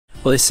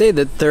Well, they say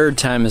that third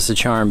time is the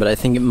charm, but I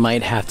think it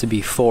might have to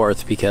be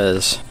fourth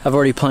because I've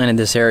already planted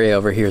this area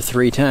over here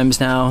 3 times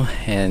now,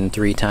 and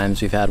 3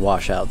 times we've had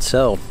washouts.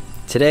 So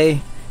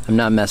today, I'm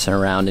not messing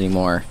around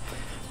anymore.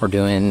 We're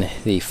doing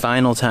the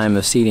final time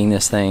of seeding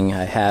this thing.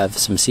 I have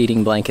some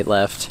seeding blanket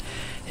left.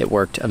 It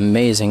worked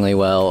amazingly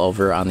well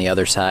over on the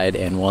other side,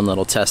 and one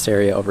little test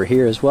area over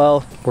here as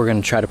well. We're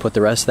gonna try to put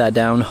the rest of that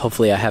down.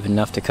 Hopefully I have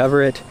enough to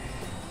cover it.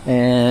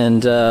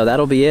 And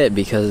that'll be it,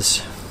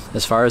 because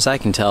as far as I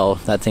can tell,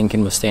 that thing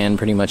can withstand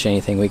pretty much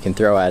anything we can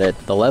throw at it.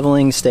 The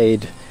leveling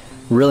stayed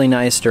really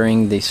nice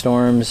during the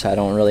storms. I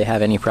don't really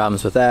have any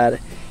problems with that.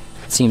 It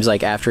seems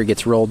like after it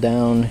gets rolled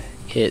down,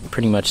 it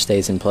pretty much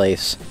stays in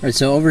place. Alright,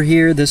 so over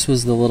here, this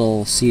was the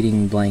little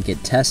seeding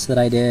blanket test that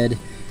I did.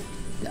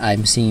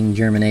 I'm seeing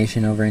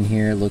germination over in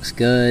here. It looks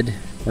good.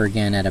 We're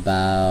again at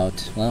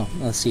about, well,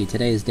 let's see,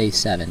 today is day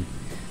 7.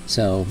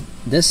 So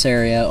this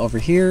area over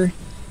here,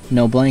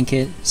 no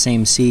blanket,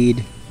 same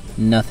seed,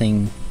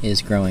 nothing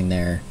is growing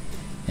there,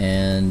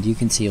 and you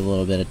can see a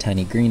little bit of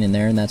tiny green in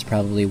there, and that's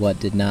probably what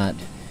did not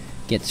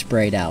get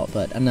sprayed out,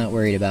 but I'm not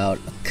worried about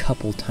a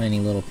couple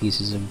tiny little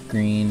pieces of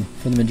green.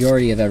 For the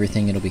majority of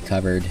everything, it'll be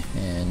covered,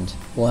 and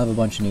we'll have a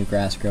bunch of new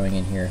grass growing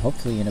in here,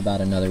 hopefully in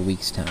about another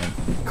week's time.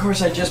 Of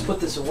course, I just put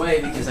this away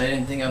because I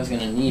didn't think I was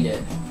going to need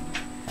it,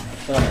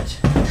 but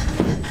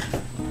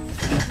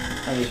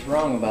I was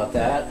wrong about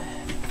that.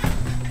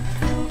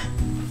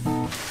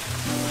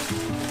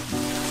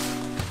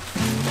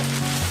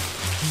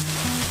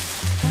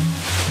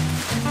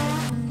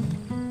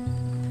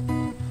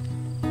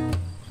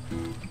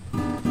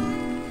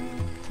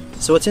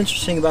 So what's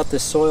interesting about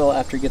this soil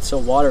after it gets so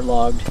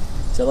waterlogged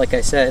is that, like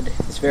I said,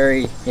 it's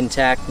very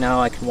intact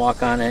now. I can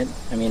walk on it.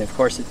 I mean, of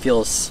course it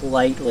feels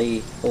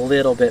slightly, a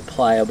little bit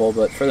pliable,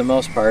 but for the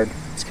most part,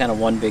 it's kind of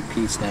one big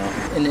piece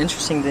now. An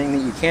interesting thing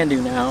that you can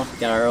do now,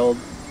 got our old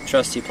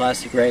trusty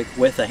plastic rake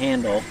with a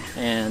handle,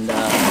 and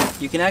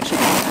you can actually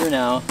come through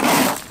now,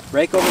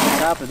 rake over the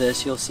top of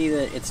this. You'll see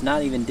that it's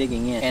not even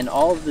digging in, and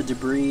all of the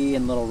debris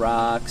and little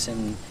rocks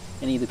and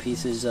any of the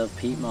pieces of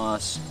peat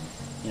moss,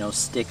 you know,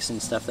 sticks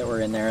and stuff that were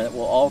in there, that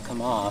will all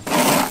come off.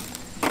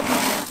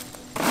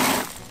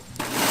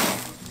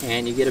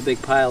 And you get a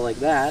big pile like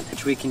that,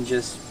 which we can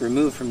just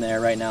remove from there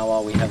right now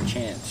while we have a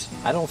chance.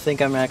 I don't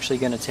think I'm actually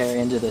going to tear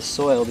into this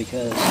soil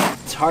because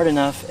it's hard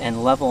enough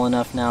and level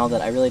enough now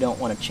that I really don't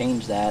want to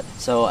change that.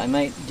 So I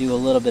might do a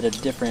little bit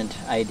of different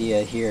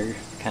idea here,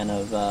 kind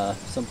of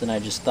something I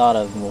just thought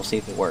of, and we'll see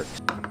if it works.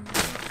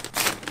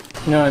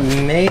 You know, I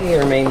may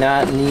or may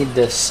not need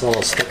this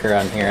little sticker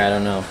on here, I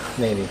don't know,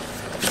 maybe.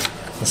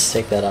 Let's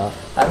take that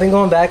off. I've been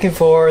going back and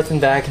forth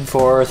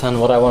on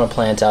what I want to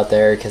plant out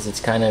there because it's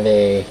kind of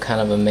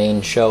a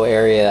main show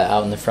area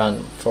out in the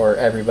front for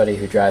everybody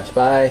who drives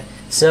by.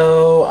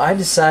 So I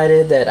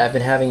decided that I've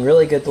been having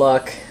really good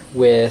luck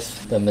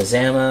with the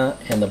Mazama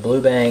and the Blue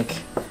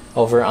Bank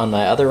over on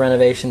my other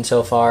renovation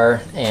so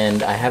far,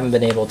 and I haven't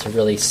been able to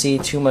really see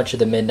too much of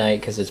the Midnight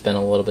because it's been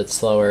a little bit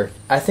slower.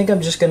 I think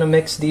I'm just gonna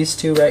mix these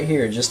two right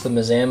here, just the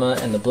Mazama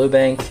and the Blue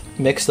Bank.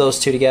 Mix those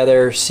two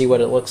together, see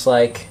what it looks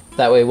like.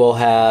 That way we'll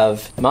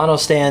have mono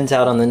stands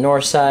out on the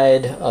north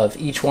side of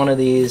each one of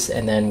these,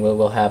 and then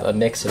we'll have a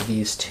mix of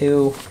these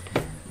two,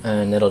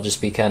 and it'll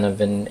just be kind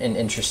of an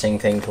interesting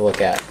thing to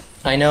look at.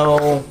 I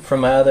know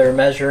from my other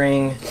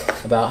measuring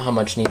about how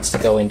much needs to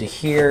go into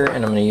here, and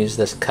I'm going to use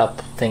this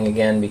cup thing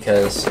again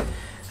because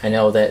I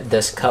know that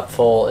this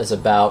cupful is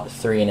about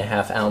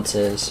 3.5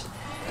 ounces,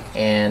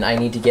 and I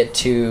need to get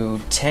to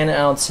 10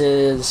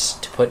 ounces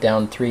to put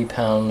down 3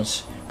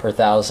 pounds per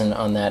 1,000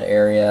 on that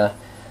area.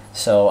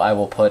 So I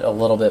will put a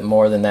little bit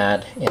more than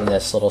that in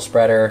this little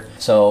spreader.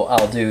 So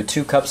I'll do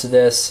 2 cups of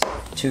this,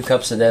 2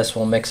 cups of this,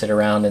 we'll mix it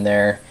around in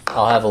there.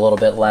 I'll have a little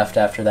bit left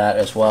after that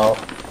as well,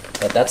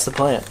 but that's the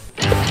plan.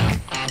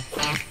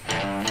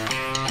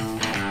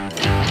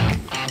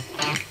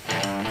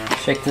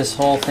 Shake this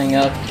whole thing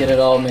up, get it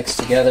all mixed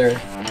together.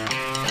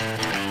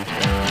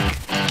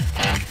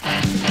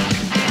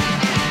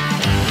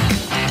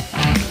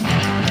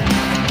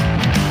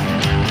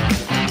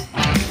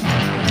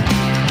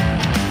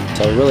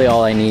 So really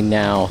all I need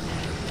now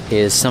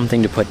is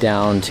something to put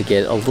down to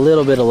get a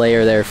little bit of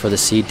layer there for the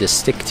seed to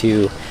stick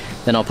to.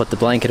 Then I'll put the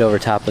blanket over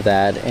top of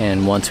that,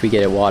 and once we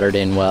get it watered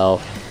in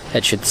well,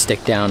 that should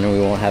stick down and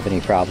we won't have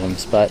any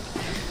problems. But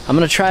I'm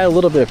gonna try a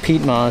little bit of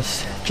peat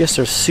moss, just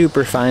a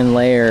super fine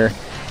layer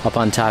up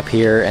on top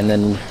here, and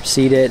then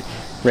seed it,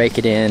 rake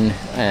it in,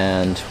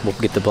 and we'll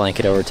get the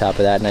blanket over top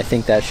of that. And I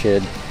think that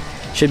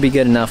should be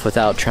good enough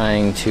without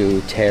trying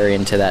to tear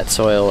into that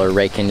soil or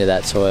rake into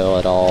that soil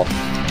at all.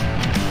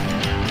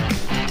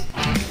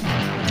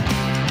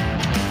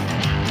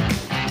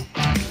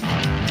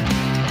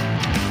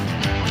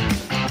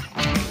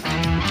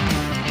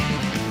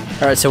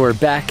 Alright, so we're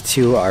back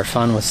to our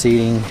fun with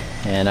seeding,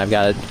 and I've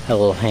got a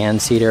little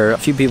hand seeder. A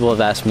few people have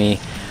asked me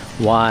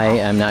why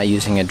I'm not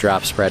using a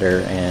drop spreader,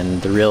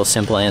 and the real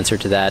simple answer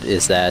to that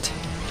is that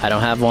I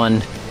don't have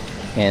one,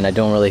 and I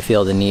don't really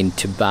feel the need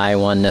to buy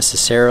one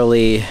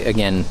necessarily.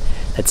 Again,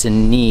 that's a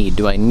need.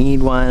 Do I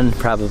need one?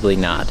 Probably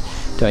not.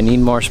 Do I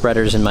need more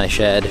spreaders in my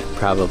shed?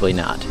 Probably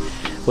not.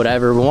 Would I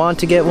ever want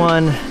to get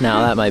one?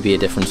 Now that might be a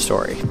different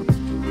story.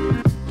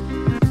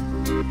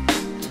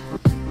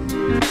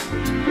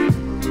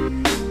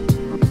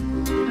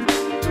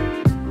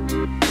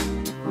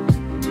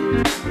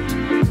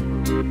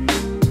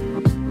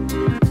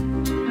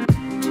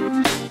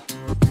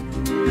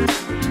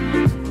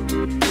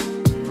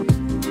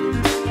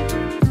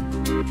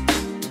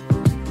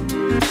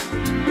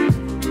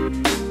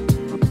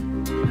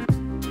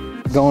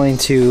 Going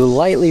to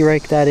lightly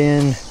rake that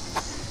in.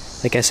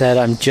 Like I said,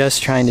 I'm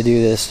just trying to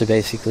do this to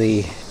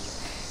basically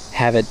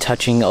have it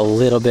touching a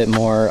little bit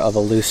more of a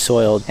loose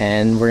soil,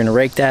 and we're gonna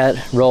rake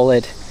that, roll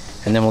it,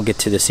 and then we'll get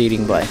to the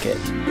seeding blanket.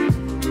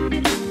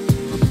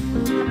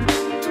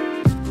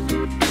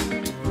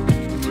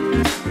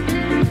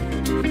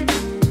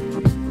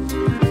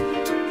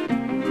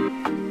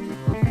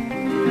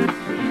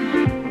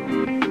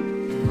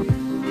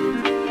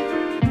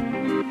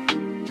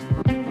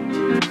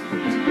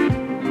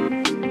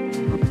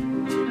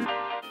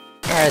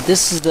 Alright,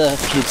 this is the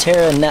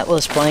Futera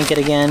netless blanket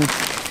again.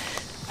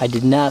 I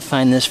did not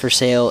find this for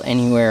sale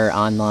anywhere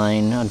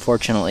online,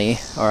 unfortunately,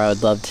 or I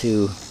would love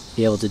to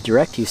be able to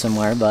direct you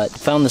somewhere, but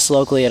found this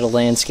locally at a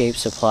landscape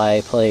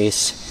supply place.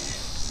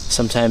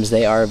 Sometimes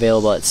they are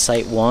available at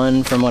Site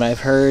 1 from what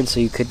I've heard, so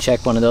you could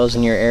check one of those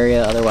in your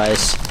area.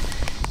 Otherwise,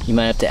 you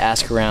might have to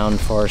ask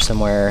around for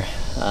somewhere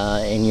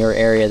in your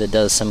area that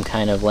does some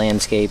kind of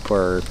landscape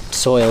or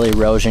soil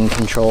erosion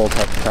control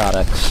type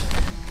products.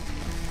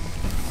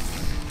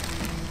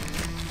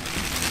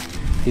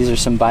 These are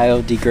some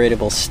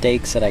biodegradable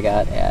stakes that I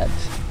got at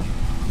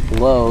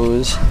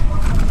Lowe's. So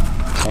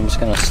I'm just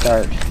gonna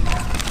start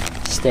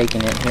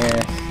staking it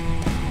here.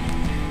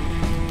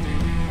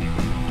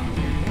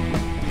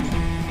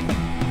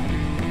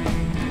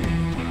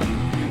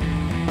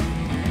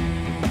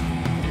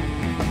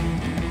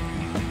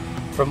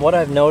 From what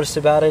I've noticed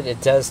about it,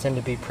 it does tend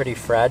to be pretty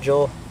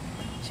fragile.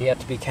 So you have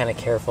to be kind of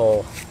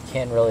careful. You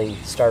can't really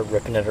start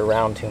ripping it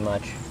around too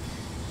much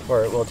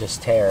or it will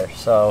just tear.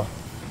 So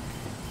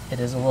it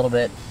is a little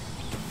bit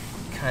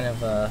kind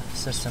of a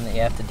system that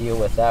you have to deal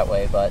with that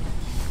way, but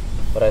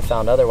what I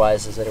found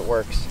otherwise is that it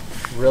works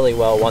really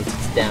well once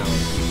it's down.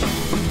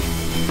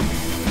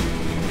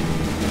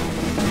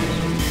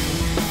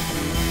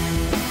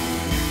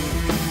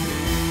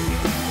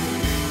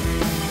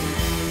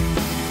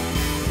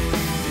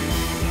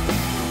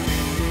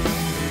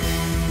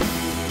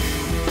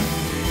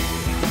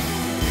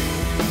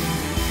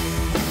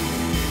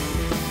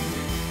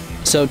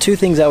 So two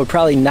things I would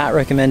probably not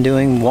recommend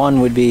doing.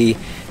 One would be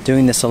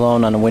doing this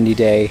alone on a windy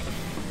day.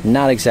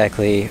 Not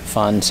exactly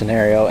fun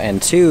scenario. And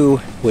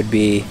two would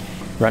be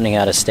running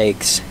out of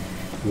stakes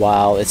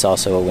while it's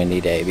also a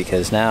windy day,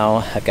 because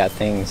now I've got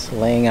things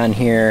laying on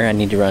here. I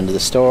need to run to the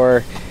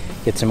store,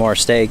 get some more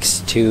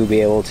stakes to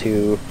be able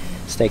to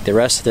stake the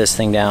rest of this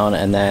thing down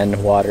and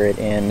then water it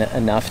in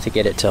enough to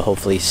get it to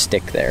hopefully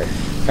stick there.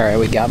 All right,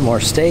 we got more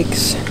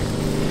stakes.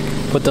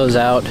 Put those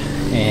out,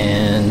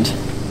 and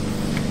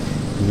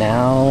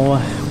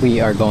now we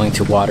are going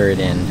to water it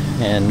in,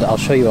 and I'll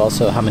show you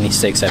also how many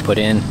stakes I put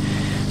in.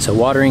 So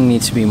watering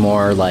needs to be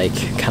more like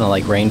kind of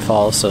like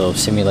rainfall, so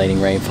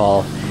simulating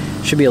rainfall.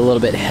 Should be a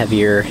little bit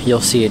heavier.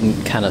 You'll see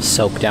it kind of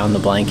soak down the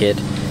blanket,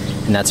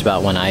 and that's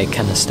about when I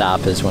kind of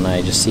stop, is when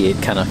I just see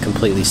it kind of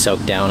completely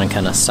soak down and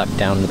kind of suck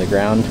down to the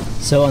ground.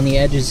 So on the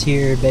edges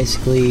here,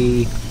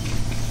 basically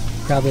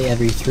probably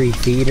every 3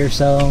 feet or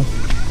so.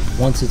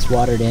 Once it's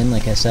watered in,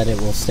 like I said,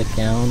 it will stick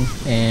down.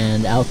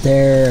 And out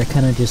there, I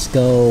kind of just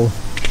go,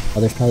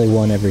 well, there's probably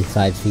one every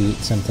 5 feet,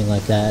 something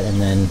like that.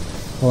 And then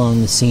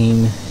along the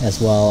seam as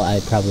well, I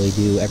probably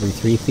do every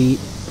 3 feet.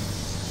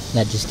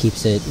 That just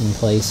keeps it in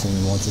place,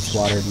 and once it's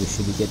watered, we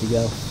should be good to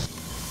go.